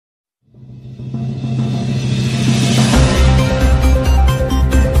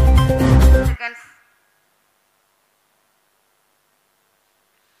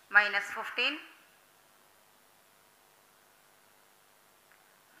-15,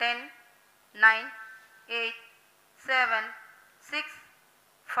 10, 9, 8, 7, 6,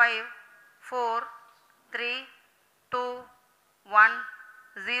 5, 4, 3, 2, 1,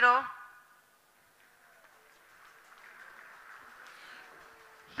 0.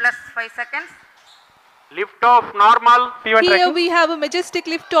 Plus 5 seconds. Lift off normal. Here we have a majestic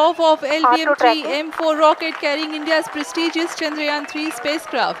liftoff of LVM-3 M4 rocket carrying India's prestigious Chandrayaan-3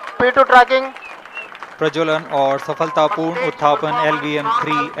 spacecraft. P2 tracking. प्रज्वलन और सफलतापूर्ण उत्थापन LVM-3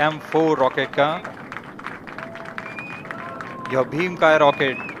 M4 rocket का। यह भीमकाय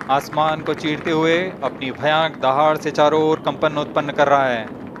rocket आसमान को चीरते हुए अपनी भयानक दहाड़ से चारों ओर कंपन उत्पन्न कर रहा है।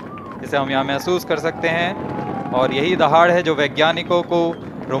 इसे हम यहाँ महसूस कर सकते हैं और यही दहाड़ है जो वैज्ञानिकों को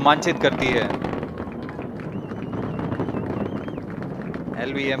रोमांचित करती है।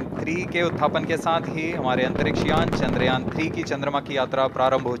 LVM-3 के उत्थापन के साथ ही हमारे अंतरिक्ष यान चंद्रयान-3 की चंद्रमा की यात्रा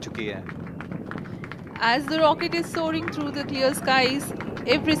प्रारंभ हो चुकी है। As the rocket is soaring through the clear skies,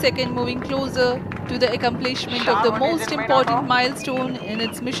 every second moving closer to the accomplishment of the most important milestone in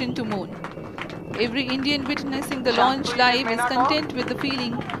its mission to moon. Every Indian witnessing the launch live is content with the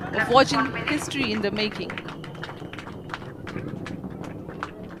feeling of watching history in the making.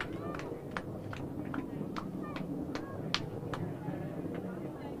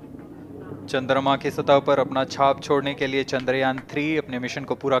 चंद्रमा की सतह पर अपना छाप छोड़ने के लिए चंद्रयान-3 अपने मिशन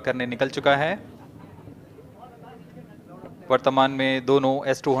को पूरा करने निकल चुका है। वर्तमान में दोनों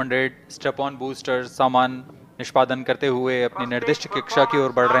S200 स्टेप ऑन बूस्टर सामान निष्पादन करते हुए अपनी निर्दिष्ट कक्षा की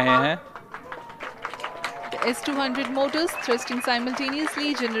ओर बढ़ रहे हैं। The S200 motors thrusting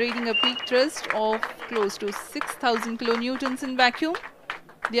simultaneously, generating a peak thrust of close to 6,000 kilonewtons in vacuum.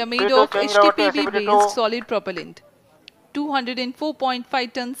 They are made of HTPB-based solid propellant.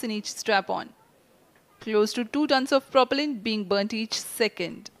 204.5 tons in each strap-on. Close to 2 tons of propellant being burnt each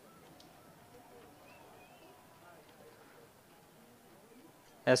second.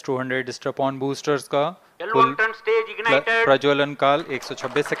 S200 strap-on boosters का कुल प्रज्वलन काल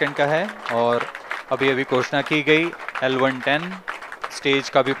 126 second का है और अभी अभी घोषणा की गई L110 स्टेज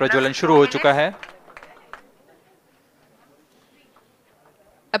का भी प्रज्वलन शुरू हो चुका है।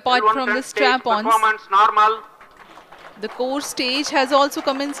 Apart from the strap-ons, the core stage has also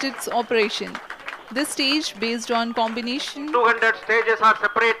commenced its operation. This stage, based on combination 200 stages are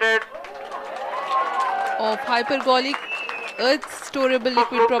separated of hypergolic Earth storable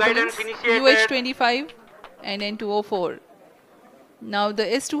liquid propellants UH-25 and N2O4. Now the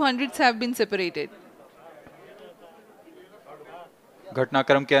S200s have been separated.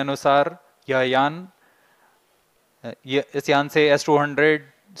 घटनाक्रम के अनुसार इस यान से S200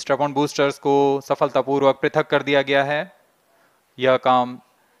 strap-on boosters को सफलतापूर्वक पृथक कर दिया गया है। यह काम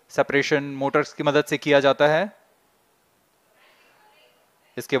सेपरेशन मोटर्स की मदद से किया जाता है।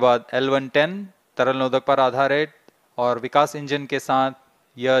 इसके बाद L110 तरल नोदक पर आधारित और विकास इंजन के साथ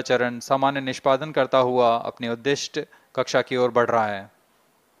यह चरण सामान्य निष्पादन करता हुआ अपनी उद्दिष्ट कक्षा की ओर बढ़ रहा है।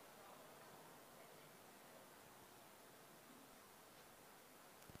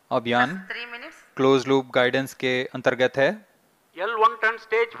 अभियान क्लोज लूप गाइडेंस के अंतर्गत है। L110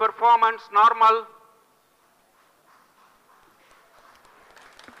 stage performance normal.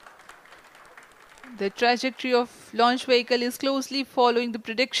 The trajectory of launch vehicle is closely following the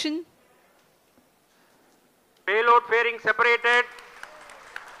prediction. Payload fairing separated.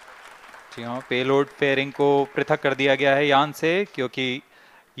 जी हाँ, पेलोड फेयरिंग को पृथक कर दिया गया है यान से, क्योंकि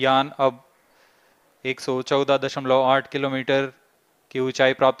यान अब 114.8 किलोमीटर की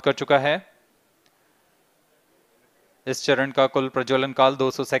ऊंचाई प्राप्त कर चुका है। इस चरण का कुल प्रज्वलन काल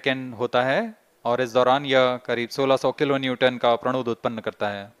 200 सेकेंड होता है और इस दौरान यह करीब 1600 किलो न्यूटन का प्रणोद उत्पन्न करता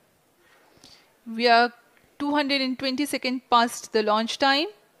है। We are 220 seconds past the launch time.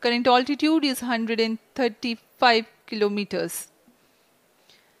 Current altitude is 135 kilometers.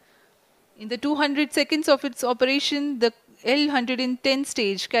 In the 200 seconds of its operation, the L110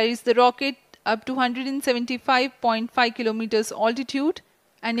 stage carries the rocket up to 175.5 kilometers altitude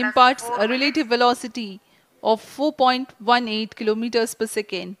and imparts a relative velocity of 4.18 kilometers per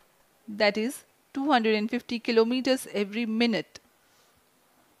second. That is 250 kilometers every minute.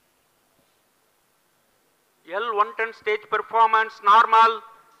 L110 stage performance normal.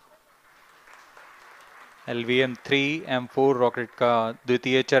 LVM-3 M4 rocket का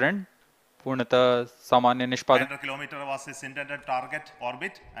द्वितीय चरण पूर्णतः सामान्य निष्पादन। 100 kilometer was its intended target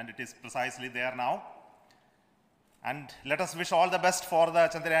orbit, and it is precisely there now. And let us wish all the best for the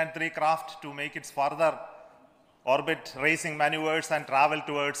Chandrayaan-3 craft to make its further orbit racing maneuvers and travel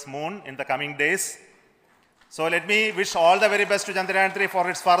towards moon in the coming days. So let me wish all the very best to Chandrayaan-3 for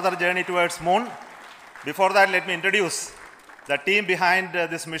its further journey towards moon. Before that, let me introduce The team behind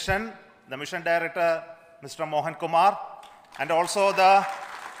this mission, the mission director, Mr. Mohan Kumar, and also the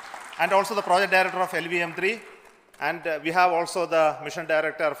project director of LVM3, and we have also the mission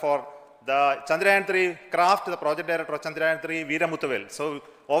director for the Chandrayaan-3 craft, the project director of Chandrayaan-3, Veera Muthuvel. So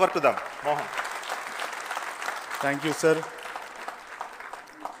over to them, Mohan. Thank you, sir.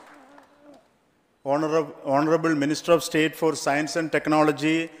 Honorable Minister of State for Science and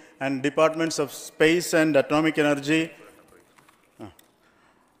Technology and Departments of Space and Atomic Energy,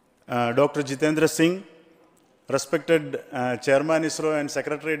 Dr. Jitendra Singh, respected Chairman ISRO and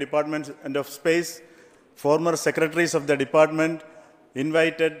Secretary Department of Space, former secretaries of the department,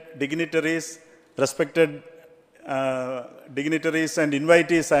 invited dignitaries, respected dignitaries and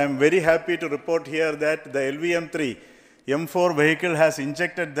invitees, I am very happy to report here that the LVM-3 M4 vehicle has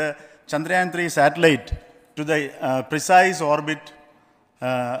injected the Chandrayaan-3 satellite to the precise orbit,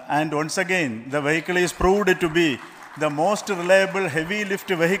 and once again the vehicle is proved to be the most reliable heavy lift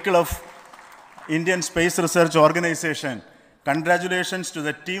vehicle of Indian Space Research Organization. Congratulations to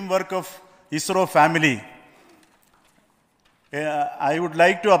the teamwork of ISRO family. I would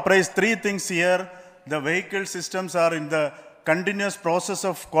like to appraise three things here. The vehicle systems are in the continuous process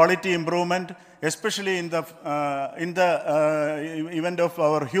of quality improvement, especially in the event of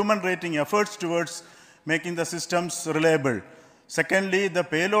our human rating efforts towards making the systems reliable. Secondly, the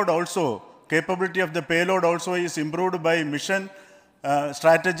payload also, capability of the payload also is improved by mission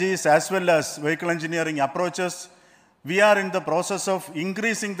strategies as well as vehicle engineering approaches. We are in the process of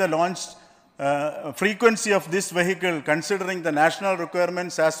increasing the launch frequency of this vehicle considering the national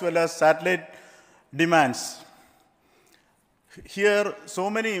requirements as well as satellite demands. Here, so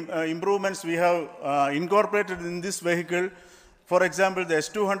many improvements we have incorporated in this vehicle. For example, the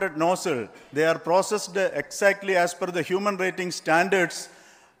S200 nozzle, they are processed exactly as per the human rating standards,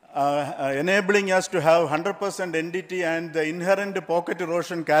 enabling us to have 100% NDT, and the inherent pocket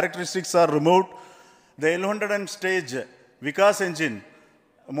erosion characteristics are removed. The L100 stage Vikas engine,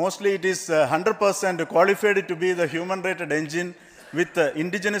 mostly it is 100% qualified to be the human rated engine with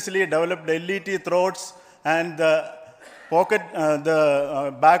indigenously developed LET throats, and the pocket,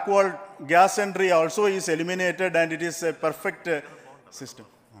 the back wall gas entry also is eliminated, and it is a perfect system.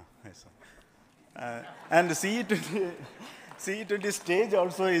 And the CE20 stage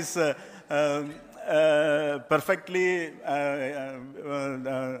also is perfectly,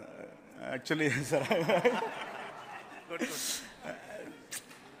 actually, sir. Good.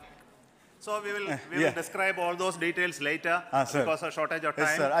 So we will describe all those details later because of shortage of time.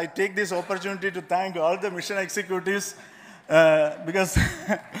 Yes, sir. I take this opportunity to thank all the mission executives because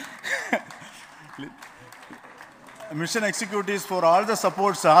mission executives for all the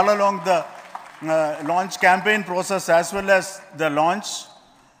supports all along the launch campaign process as well as the launch.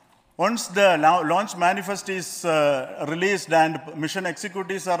 Once the launch manifest is released and mission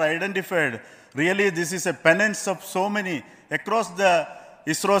executives are identified, really this is a penance of so many across the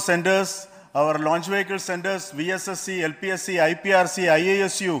ISRO centers, our launch vehicle centers, VSSC, LPSC, IPRC,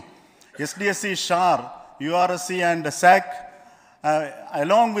 IASU, SDSC SHAR, URSC and SAC,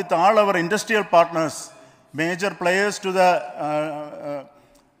 along with all our industrial partners, major players to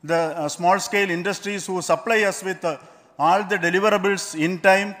the small-scale industries who supply us with all the deliverables in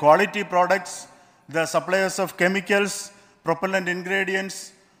time, quality products, the suppliers of chemicals, propellant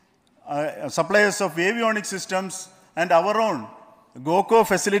ingredients, suppliers of avionics systems, and our own GOCO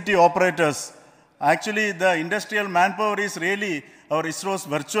facility operators. Actually, the industrial manpower is really our ISRO's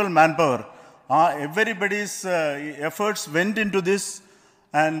virtual manpower. Everybody's efforts went into this,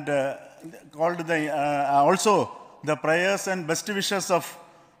 and also the prayers and best wishes of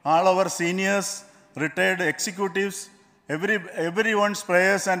all our seniors, retired executives, everyone's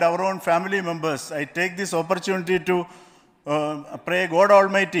prayers and our own family members. I take this opportunity to pray God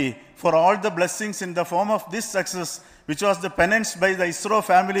Almighty for all the blessings in the form of this success, which was the penance by the ISRO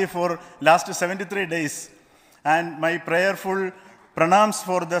family for last 73 days. And my prayerful pranams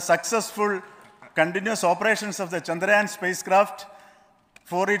for the successful continuous operations of the Chandrayaan spacecraft,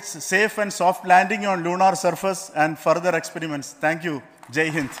 for its safe and soft landing on lunar surface and further experiments. Thank you. Jai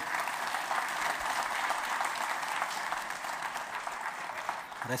Hind.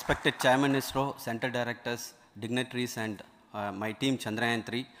 Respected Chairman ISRO, Center Directors, dignitaries and my team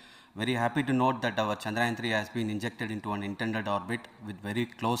Chandrayaan-3, very happy to note that our Chandrayaan-3 has been injected into an intended orbit with very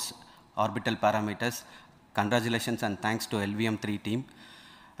close orbital parameters. Congratulations and thanks to LVM3 team.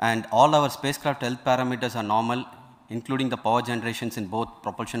 And all our spacecraft health parameters are normal, including the power generations in both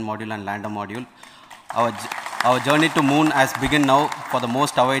propulsion module and lander module. Our journey to moon has begun now for the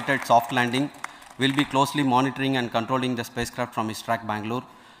most awaited soft landing. We'll be closely monitoring and controlling the spacecraft from its track Bangalore.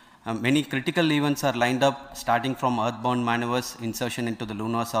 Many critical events are lined up, starting from earthbound maneuvers, insertion into the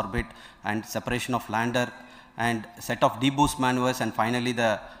lunar's orbit, and separation of lander, and set of deboost maneuvers, and finally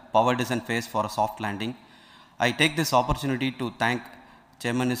the power descent phase for a soft landing. I take this opportunity to thank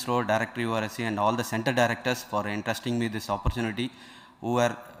Chairman ISRO, Director URSC, and all the center directors for entrusting me this opportunity, who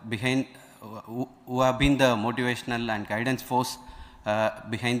have been the motivational and guidance force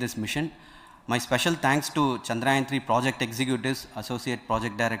behind this mission. My special thanks to Chandrayaan-3 project executives, Associate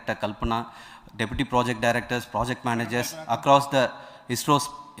Project Director Kalpana, Deputy Project Directors, Project Managers across the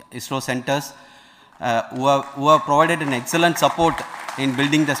ISRO centers who have provided an excellent support in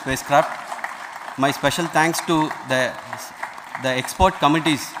building the spacecraft. My special thanks to the expert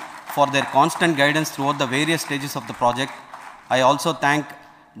committees for their constant guidance throughout the various stages of the project. I also thank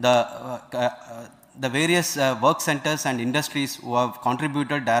the various work centers and industries who have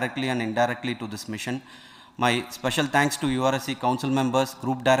contributed directly and indirectly to this mission. My special thanks to URSC council members,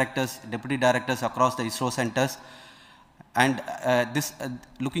 group directors, deputy directors across the ISRO centers, and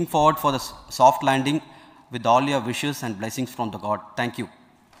looking forward for the soft landing with all your wishes and blessings from the God. Thank you.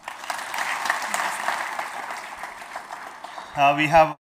 We have